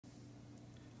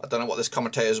I don't know what this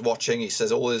commentator is watching. He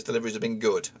says all his deliveries have been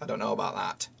good. I don't know about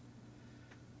that.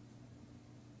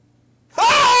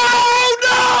 Oh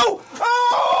no!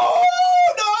 Oh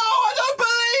no! I don't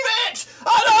believe it!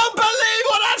 I don't believe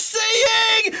what I'm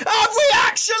seeing! Have we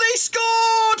actually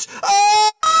scored?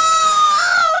 Oh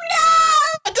no!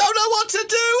 I don't know what to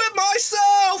do with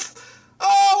myself!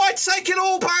 Oh, I take it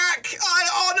all back!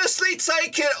 I honestly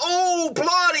take it all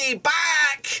bloody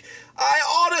back!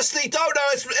 I honestly don't know.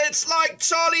 It's like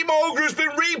Charlie Mulgrew's been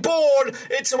reborn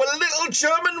into a little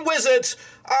German wizard.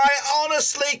 I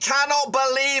honestly cannot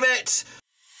believe it.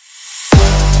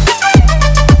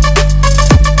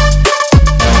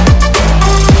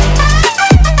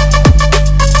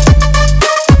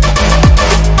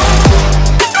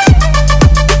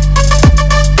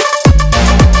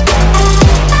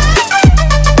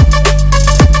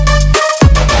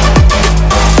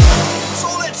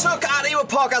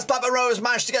 Blackburn Rovers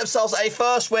managed to get themselves a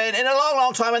first win in a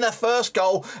long time and their first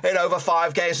goal in over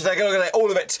 5 games. So take a look at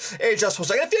all of it in just 1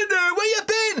 second. If you're new, where you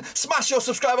been? Smash your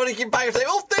subscribe button, keep banging for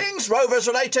all things Rovers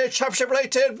related, Championship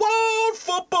related, world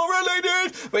football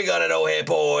related. We got it all here,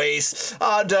 boys.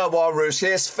 Under one roof.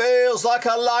 This feels like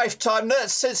a lifetime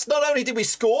since not only did we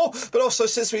score, but also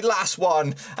since we last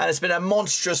won. And it's been a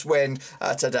monstrous win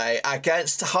today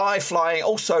against high-flying,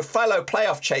 also fellow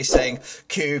playoff chasing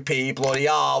QP bloody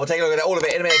R. We'll take a look at all of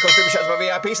it in a minute. Of course, big shout out to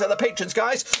my VIPs and the patrons,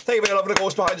 guys. Thank you for your love and of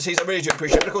course behind the scenes. I really do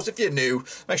appreciate it. Of course, if you're new,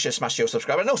 make sure to smash your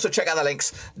subscribe and also check out the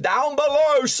links down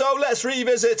below. So let's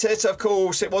revisit it. Of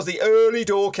course, it was the early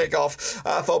door kickoff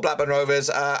for Blackburn Rovers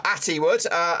at Ewood,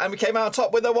 and we came out on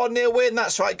top with a 1-0 win.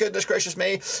 That's right. Goodness gracious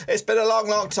me, it's been a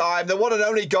long time. The one and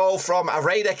only goal from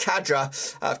Reda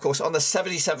Khadra, of course, on the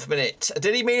 77th minute.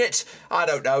 Did he mean it? I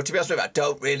don't know. To be honest with you, I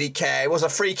don't really care. It was a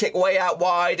free kick way out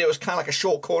wide. It was kind of like a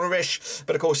short cornerish,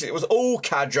 but of course it was all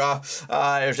Khadra.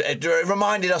 It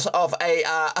reminded us of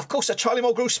of course, a Charlie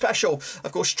Mulgrew special.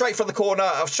 Of course, straight from the corner,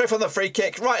 straight from the free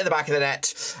kick, right in the back of the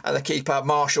net. And the keeper,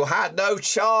 Marshall, had no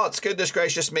chance. Goodness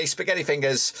gracious me, spaghetti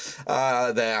fingers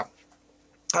there.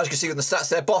 As you can see in the stats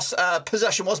there,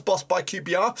 possession was bossed by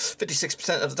QPR,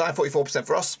 56% of the time, 44%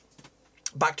 for us.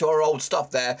 Back to our old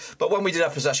stuff there. But when we did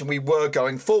have possession, we were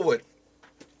going forward.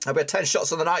 We had 10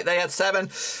 shots on the night. They had 7.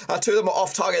 2 of them were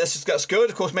off target. That's good.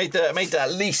 Of course, made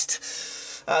at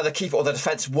least the keeper or the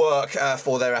defence work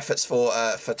for their efforts for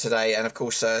today. And of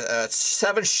course,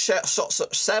 7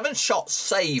 shots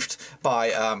saved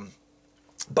by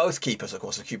both keepers, of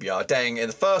course, of QPR. Deng in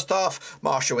the first half,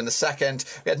 Marshall in the second.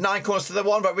 We had 9 corners to the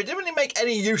 1, but we didn't really make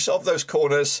any use of those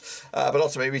corners. But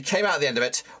ultimately, we came out at the end of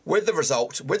it with the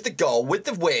result, with the goal, with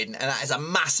the win, and that is a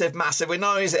massive win.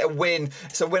 Not only is it a win,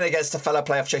 it's a win against a fellow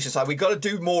playoff chasing side. We've got to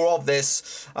do more of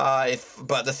this.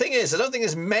 But the thing is, I don't think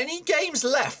there's many games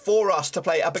left for us to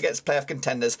play up against playoff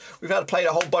contenders. We've had to play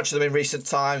a whole bunch of them in recent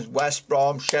times. West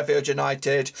Brom, Sheffield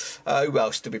United. Who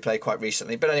else did we play quite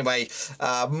recently? But anyway,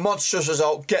 monstrous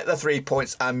result. Get the 3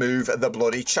 points and move the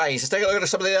bloody chains. Let's take a look at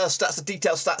some of the other stats, the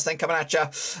detailed stats then coming at you.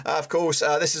 Of course,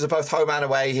 this is both home and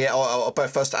away here, or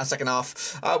both first and second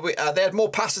half. They had more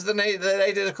passes than they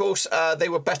did, of course. They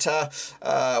were better,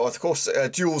 of course,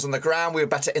 duels on the ground. We were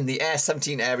better in the air,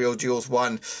 17 aerial duels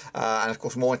won, and of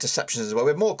course, more interceptions as well.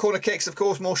 We had more corner kicks, of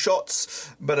course, more shots,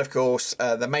 but of course,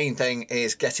 the main thing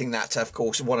is getting that, of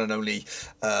course, one and only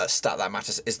stat that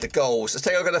matters is the goals. Let's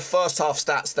take a look at the first half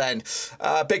stats then.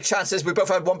 Big chances. We both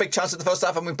had 1 big chance at the first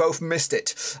half and we both missed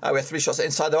it. We had 3 shots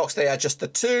inside the box. They had just the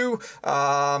 2.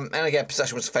 And again,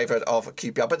 possession was favoured of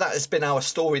QPR. But that has been our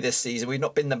story this season. We've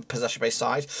not been the possession-based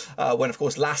side. When, of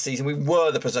course, last season we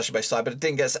were the possession-based side, but it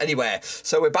didn't get us anywhere.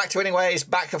 So we're back to winning ways.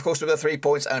 Back, of course, with the 3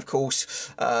 points. And, of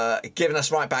course, giving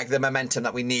us right back the momentum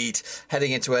that we need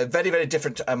heading into a very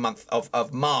different month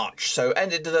of March. So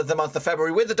ended the month of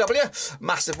February with the W.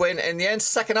 Massive win in the end.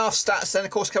 Second half stats then,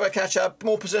 of course, catch up.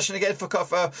 More possession again for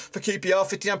QPR.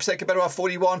 59% compared to our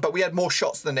 41, but we had more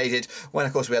shots than they did when,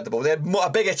 of course, we had the ball. They had a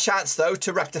bigger chance, though,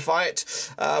 to rectify it.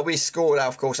 We scored,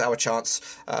 of course, our chance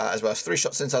as well. 3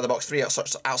 shots inside the box, 3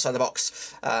 shots outside the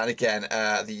box. And again,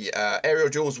 the aerial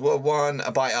duels were won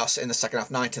by us in the second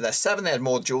half, 9 to their 7. They had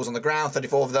more duels on the ground,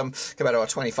 34 of them, compared to our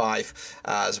 25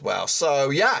 as well. So,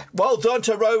 yeah, well done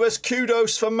to Rovers.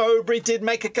 Kudos for Mowbray. Did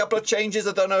make a couple of changes.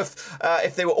 I don't know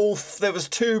if they were all... There was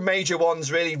 2 major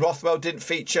ones, really. Rothwell didn't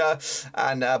feature,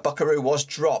 and Buckaroo was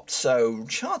dropped, so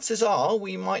chances are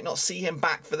we might not see him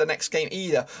back for the next game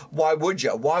either. Why would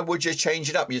you? Why would you change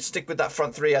it up? You'd stick with that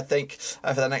front three, I think,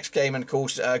 for the next game, and of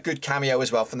course, good cameo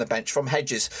as well from the bench from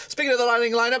Hedges. Speaking of the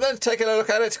lineup, then taking a look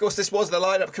at it. Of course, this was the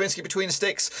lineup. Kaminsky between the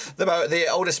sticks, the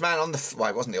oldest man on the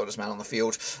it wasn't the oldest man on the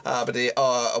field, but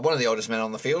one of the oldest men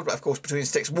on the field. But of course, between the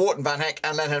sticks, Wharton, Van Heck,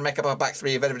 and Lennon make up our back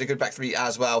three. A very, very good back three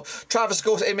as well. Travis, of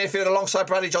course, in midfield alongside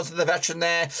Bradley Johnson, the veteran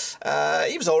there.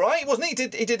 He was all right, wasn't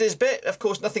he? He did his bit. Of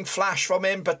course, nothing flash from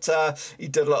him, but he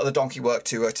did a lot of the donkey work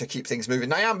to keep things moving.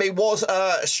 Nyambe was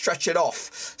stretched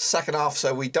off second half,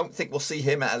 so we don't think we'll see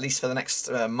him at least for the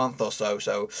next month or so.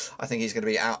 So I think he's going to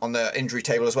be out on the injury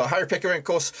table as well. Harry Pickering, of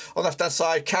course, on the left-hand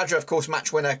side. Khadra, of course,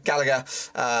 match winner. Gallagher,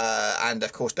 and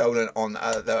of course Dolan on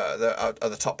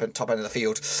the top end of the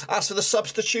field. As for the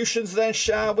substitutions, then,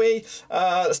 shall we?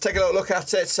 Let's take a look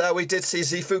at it. We did see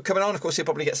Zifu coming on. Of course, he'll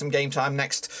probably get some game time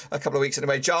next a couple of weeks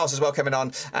anyway. Giles as well coming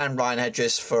on, and Ryan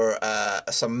Hedges for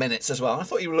some minutes as well. I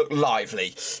thought he looked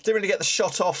lively. Didn't really get the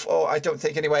shot off, or I don't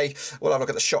think anyway. We'll have a look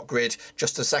at the shot grid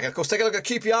just a second. Of course, take a look at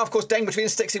QPR. Of course, Deng between the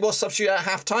sticks. He was substituted at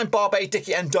half-time. Barbe,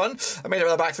 Dickey and Dunn. I made it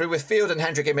with the back three with Field and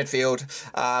Hendrick in midfield,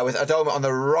 with Adoma on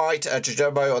the right,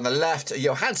 Jajumbo on the left,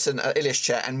 Johansson,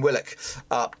 Iliascher and Willock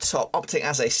up top, opting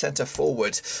as a centre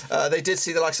forward. They did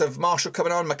see the likes of Marshall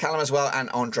coming on, McCallum as well, and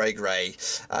Andre Gray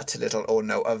to little or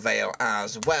no avail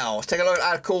as well. Let's take a look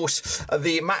at, of course,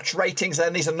 the match ratings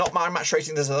then. These are not my match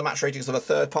ratings, these are the match ratings of a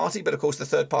third party, but of course the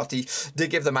third party did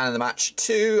give the man of the match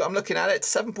to, I'm looking at it,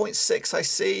 7.6 I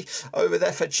see over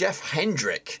there for Jeff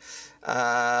Hendrick.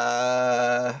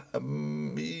 I'm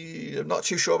not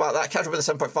too sure about that. Khadra with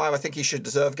a 7.5. I think he should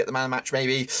deserve get the man of the match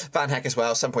maybe. Van Heck as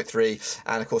well, 7.3,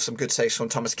 and of course some good saves from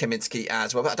Thomas Kaminsky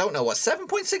as well. But I don't know what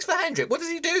 7.6 for Hendrick. What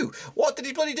did he do? What did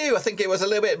he bloody do? I think it was a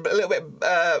little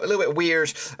bit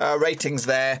weird ratings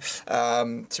there.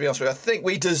 To be honest with you, I think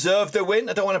we deserved the win.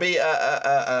 I don't want to be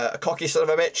a cocky son of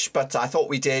a bitch, but I thought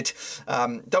we did.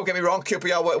 Don't get me wrong,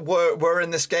 QPR were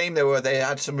in this game. They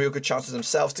had some real good chances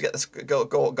themselves to get this goal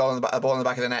on the ball in the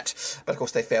back of the net, but of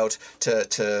course they failed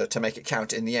to make it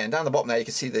count in the end. Down the bottom there you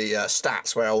can see the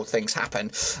stats where all things happen.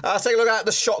 Let's take a look at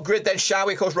the shot grid then, shall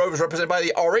we? Of course, Rovers represented by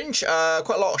the orange.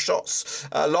 Quite a lot of shots,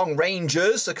 long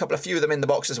rangers, a few of them in the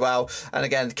box as well. And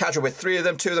again, Khadra with 3 of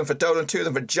them, 2 of them for Dolan, 2 of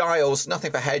them for Giles,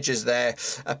 nothing for Hedges there.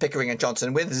 Pickering and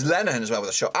Johnson with Lennon as well with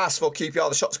a shot. As for QPR,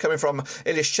 the shots coming from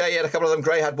Iliascher, had a couple of them.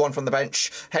 Gray had one from the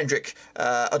bench. Hendrick,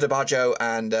 Adebayo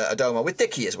and Adoma with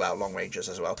Dickey as well, long rangers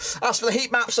as well. As for the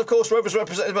heat maps, of course, Rovers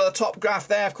represented by the top graph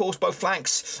there, of course, both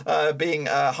flanks being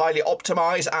highly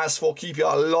optimised. As for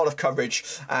QPR, a lot of coverage,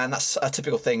 and that's a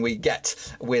typical thing we get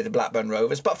with Blackburn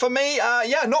Rovers. But for me,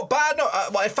 yeah, not bad.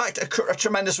 Well, in fact, a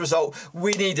tremendous result.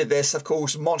 We needed this, of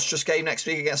course. Monstrous game next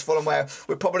week against Fulham, where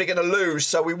we're probably going to lose.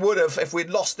 So we would have, if we'd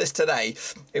lost this today,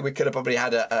 we could have probably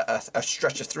had a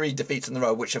stretch of 3 defeats in the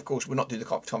row, which of course would not do the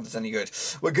confidence any good.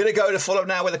 We're going to go to Fulham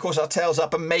now with, of course, our tails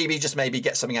up and maybe, just maybe,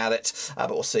 get something out of it. But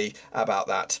we'll see about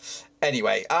that.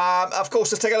 Anyway, of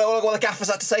course, let's take a look at what the gaffer's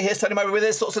had to say. Here's Tony Mowbray with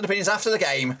his thoughts and opinions after the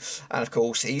game. And of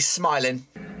course, he's smiling.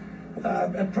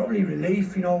 And probably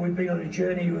relief. You know, we've been on a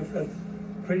journey of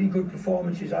pretty good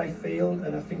performances, I feel,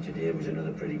 and I think today was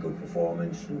another pretty good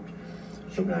performance. And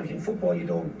sometimes in football you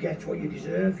don't get what you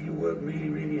deserve. You work really,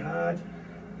 really hard,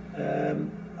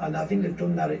 and I think they've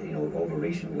done that, you know, over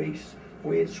recent weeks.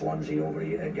 Away at Swansea, over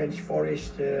against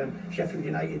Forest, Sheffield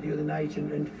United the other night,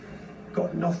 and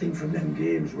got nothing from them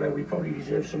games where we probably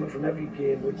deserve something from every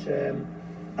game. But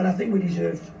and I think we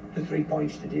deserved the 3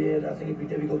 points today. I think it'd be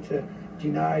difficult to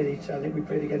deny it. I think we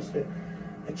played against a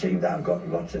team that have got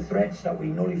lots of threats that we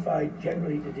nullified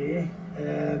generally today,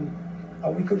 and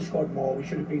we could have scored more. We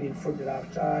should have been in front at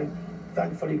half time.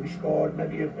 Thankfully we scored.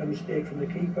 Maybe a mistake from the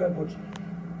keeper, but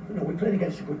you know, we played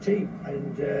against a good team,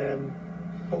 and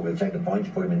but we'll take the points,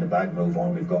 put them in the bag, move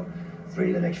on. We've got 3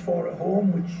 of the next 4 at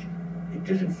home, which it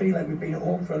doesn't feel like we've been at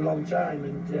home for a long time,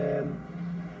 and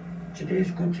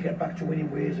today's good to get back to winning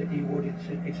ways at Ewood.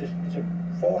 It's a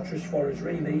fortress for us,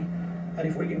 really, and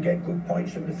if we can get good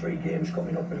points from the 3 games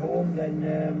coming up at home,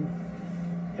 then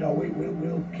you know,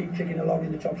 we'll keep ticking along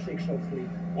in the top 6, hopefully.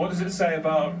 What does it say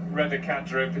about Reda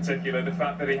Khadra in particular, the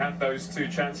fact that he had those 2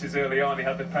 chances early on, he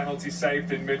had the penalty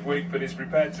saved in midweek, but he's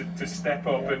prepared to step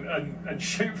up and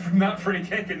shoot from that free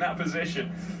kick in that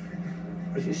position?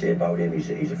 As you say about him,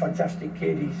 he's a fantastic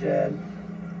kid.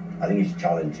 I think his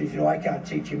talent is, you know, I can't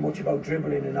teach him much about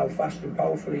dribbling and how fast and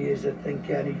powerful he is, I think,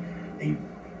 and he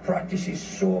practices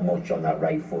so much on that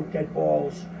right foot, dead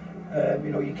balls.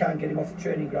 You know, you can't get him off the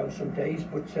training ground some days,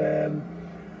 but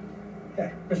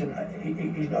Yeah, listen,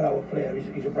 he's not our player.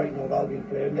 He's a Brighton Hove Albion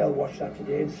player, and they'll watch that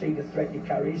today and see the threat he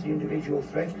carries, the individual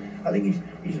threat. I think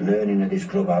he's learning at this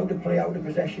club how to play out of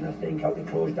possession. I think how to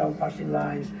close down passing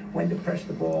lines, when to press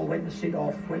the ball, when to sit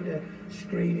off, when to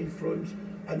screen in front,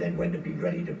 and then when to be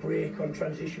ready to break on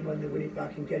transition when they win it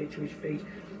back and get it to his feet.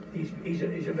 He's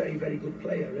a very, very good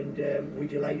player, and we're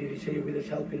delighted he's here with us,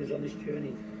 helping us on this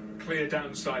journey. Clear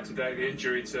downside today, the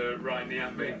injury to Ryan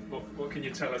Niambi. Yeah. What can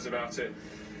you tell us about it?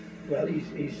 Well,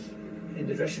 he's in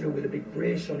the dressing room with a big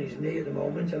brace on his knee at the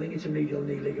moment. I think it's a medial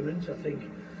knee ligament. I think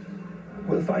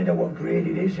we'll find out what grade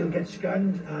it is. He'll get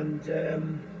scanned, and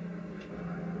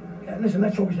listen,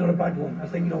 let's hope it's not a bad one. I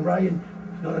think, Ryan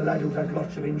is not a lad who's had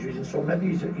lots of injuries, and so maybe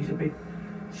he's a bit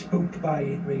spooked by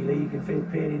it, really. He can feel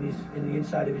pain in the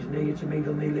inside of his knee. It's a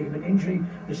medial knee ligament injury.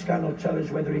 The scan will tell us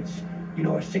whether it's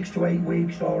a 6 to 8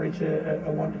 weeks or it's a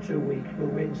 1 to 2 week. We'll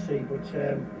wait and see.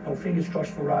 But fingers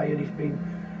crossed for Ryan. He's been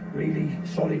really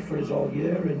solid for us all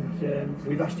year, and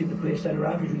we've asked him to play centre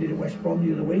half, as we did at West Brom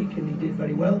the other week, and he did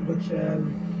very well. But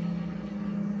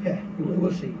yeah,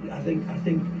 we'll see. I think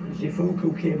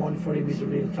Zifuku came on for him. He's a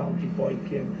real talented boy.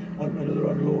 Another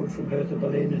on loan from Hertha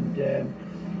Berlin, and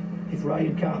if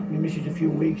Ryan misses a few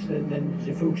weeks, then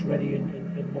Zifuku's ready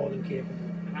and more than capable.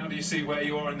 How do you see where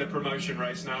you are in the promotion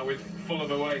race now, with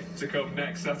Fulham away to come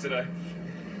next Saturday?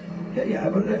 Yeah,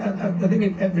 but I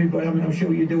think everybody, I'm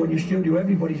sure you do in your studio,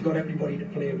 everybody's got everybody to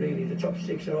play, really. The top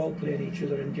 6 are all playing each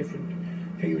other in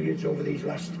different periods over these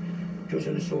last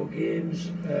dozen or so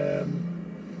games.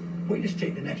 We just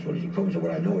take the next one as it comes, and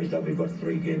what I know is that we've got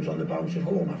 3 games on the bounce at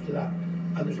home after that,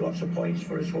 and there's lots of points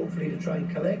for us, hopefully, to try and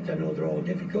collect. I know they're all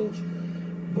difficult,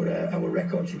 but our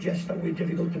record suggests that we're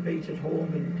difficult to beat at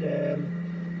home, and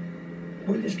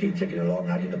we'll just keep ticking along,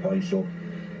 adding the points up.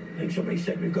 I think somebody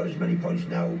said we've got as many points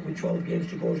now with 12 games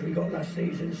to go as we got last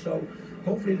season, so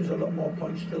hopefully there's a lot more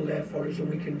points still there for us, and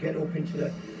we can get up into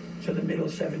the middle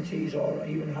 70s or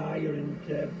even higher,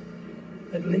 and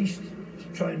at least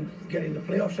try and get in the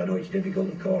playoffs. I know it's difficult,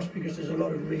 of course, because there's a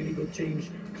lot of really good teams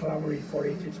clamouring for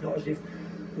it. It's not as if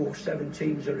 7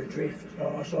 teams are adrift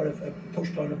or sort of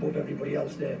pushed on above everybody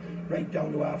else. They're right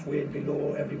down to halfway and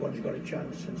below. Everyone's got a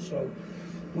chance, and so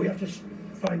we have to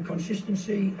find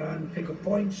consistency and pick up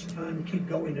points and keep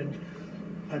going,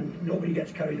 and nobody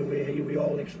gets carried away here. We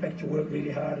all expect to work really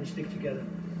hard and stick together.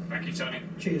 Thank you, Tony.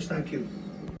 Cheers, thank you.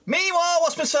 Meanwhile,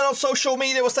 what's been said on social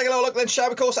media? Let's take a little look then, shall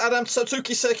we? Of course, Adam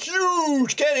Satsuki said,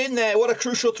 huge, get in there. What a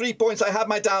crucial 3 points. I had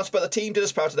my doubts, but the team did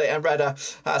us proud today, and Reda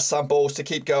has some balls to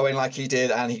keep going like he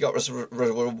did, and he got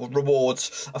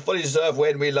rewards. A fully deserved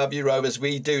win. We love you, Rovers.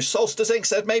 We do. Solstice Inc.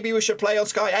 said, maybe we should play on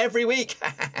Sky every week.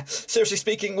 Seriously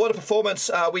speaking, what a performance.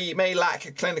 We may lack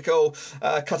a clinical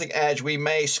cutting edge. We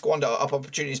may squander up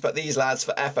opportunities, but these lads,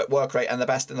 for effort, work rate, and the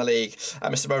best in the league.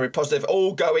 Mr. Murray, positive,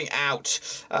 all going out.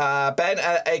 Ben,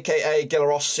 aka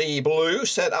Gilarossi Blue,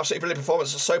 said absolutely brilliant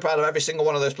performance. So proud of every single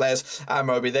one of those players. And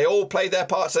Moby, they all played their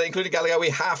parts today, including Gallagher. We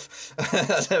have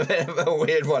that's a bit of a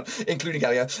weird one, including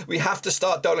Gallagher. We have to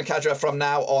start Reda Khadra from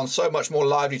now on. So much more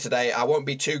lively today. I won't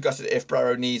be too gutted if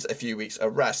Burrow needs a few weeks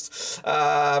of rest.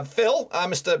 Phil,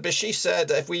 Mr. Bishy,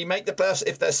 said if we make the playoffs,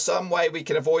 if there's some way we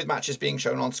can avoid matches being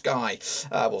shown on Sky,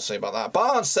 we'll see about that.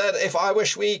 Barnes said, if I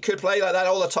wish we could play like that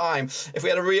all the time. If we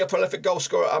had a real prolific goal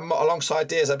scorer alongside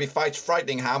Diaz, that'd be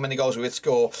frightening how many goals we would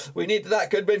score. We needed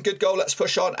that good win, good goal. Let's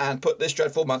push on and put this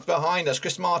dreadful month behind us.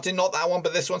 Chris Martin, not that one,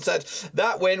 but this one, said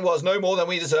that win was no more than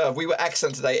we deserve. We were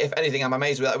excellent today. If anything, I'm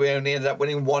amazed with that. We only ended up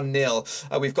winning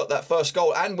 1-0. We've got that first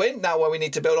goal and win now, where we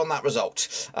need to build on that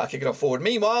result. Kicking off forward.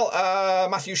 Meanwhile,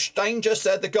 Matthew Stein just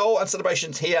said the goal and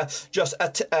celebrations here just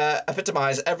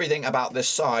epitomise everything about this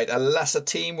side. A lesser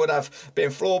team would have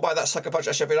been floored by that sucker punch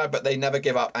at Sheffield United, but they never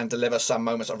give up and deliver some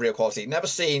moments of real quality. Never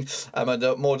seen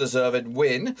a more deserved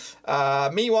win.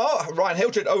 Meanwhile, Ryan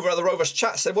Hildred over at the Rovers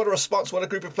chat said, what a response, what a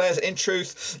group of players. In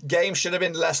truth, games should have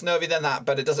been less nervy than that,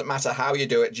 but it doesn't matter how you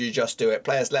do it, you just do it.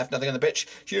 Players left nothing on the pitch.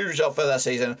 Huge result for their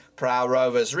season. Proud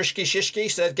Rovers. Rishki Shishki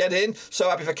said, get in. So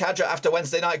happy for Khadra after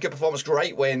Wednesday night. Good performance,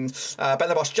 great win. Ben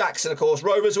the Boss Jackson, of course.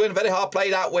 Rovers win, very hard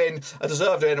played out win. A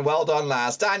deserved win. Well done,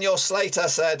 lads. Daniel Slater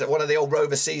said, one of the old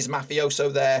Roverseas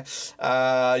mafioso there.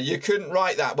 You couldn't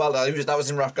write that. Well, that was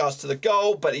in regards to the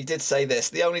goal, but he did say this.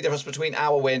 The only difference between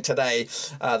our win today,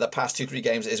 the past 2-3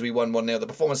 games, is we won 1-0. The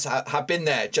performance have been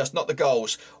there, just not the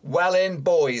goals. Well in,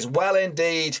 boys. Well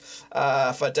indeed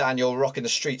for Daniel, rocking the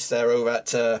streets there over at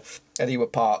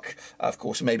Ewood Park. Of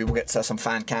course, maybe we'll get some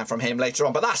fan cam from him later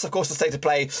on. But that's, of course, the state of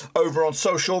play over on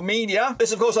social media.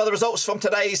 This, of course, are the results from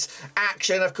today's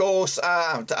action. Of course,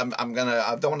 I don't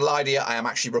want to lie to you. I am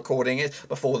actually recording it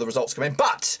before the results come in.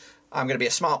 But I'm going to be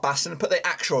a smart bastard and put the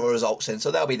actual results in,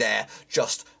 so they'll be there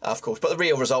just, of course. But the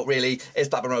real result really is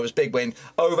Blackburn Rovers' big win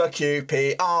over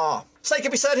QPR. Same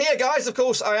can be said here, guys. Of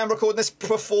course, I am recording this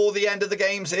before the end of the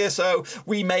games here, so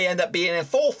we may end up being in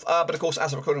 4th. But of course,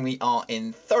 as of recording, we are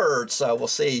in 3rd, so we'll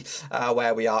see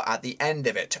where we are at the end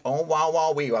of it. Oh,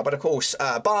 wow, we are. But of course,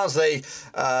 Barnsley,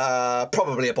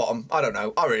 probably a bottom. I don't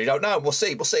know. I really don't know. We'll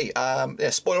see. Yeah,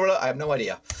 spoiler alert, I have no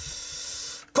idea.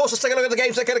 Of course, let's take a look at the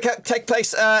games that are going to take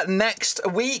place next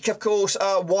week. Of course,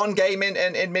 one game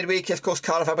in midweek. Of course,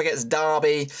 Cardiff up against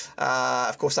Derby.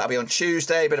 Of course, that'll be on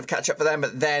Tuesday. Bit of catch up for them.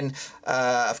 But then,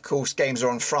 of course, games are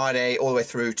on Friday all the way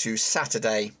through to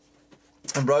Saturday.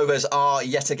 And Rovers are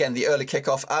yet again the early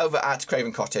kickoff over at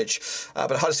Craven Cottage.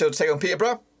 But Huddersfield to take on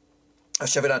Peterborough.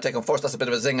 Sheffield United take on Forest. That's a bit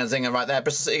of a zinger right there.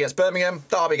 Bristol City against Birmingham.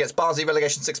 Derby against Barnsley,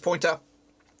 relegation 6-pointer.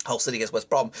 Hull City against West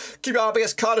Brom, QPR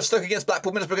against Cardiff, Stoke against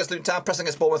Blackpool, Middlesbrough against Luton Town, Preston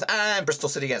against Bournemouth, and Bristol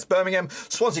City against Birmingham,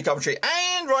 Swansea, Coventry,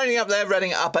 and riding up there,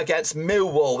 Reading up against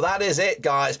Millwall. That is it,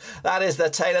 guys. That is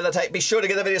the tail of the tape. Be sure to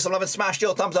give the video some love and smash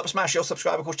your thumbs up, smash your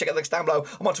subscribe. Of course, check out the links down below.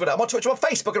 I'm on Twitter, I'm on Twitch, I'm on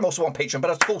Facebook, and I'm also on Patreon.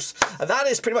 But of course, that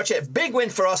is pretty much it. Big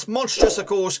win for us. Monstrous, of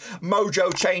course,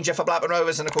 mojo changer for Blackburn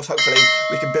Rovers, and of course, hopefully,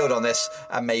 we can build on this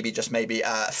and maybe, just maybe,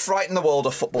 frighten the world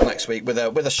of football next week with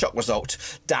a shock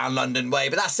result down London way.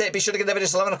 But that's it. Be sure to give the video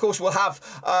some love, and of course, we'll have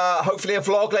hopefully a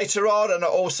vlog later on, and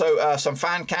also some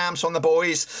fan cams on the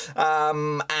boys,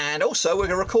 and also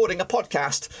we're recording a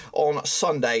podcast on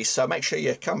Sunday, so make sure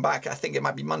you come back. I think it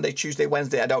might be Monday, Tuesday,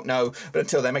 Wednesday, I don't know, but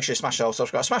until then, make sure you smash the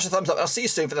subscribe, smash the thumbs up, and I'll see you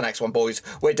soon for the next one, boys.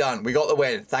 We're done, we got the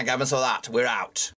win, thank heavens for that. We're out.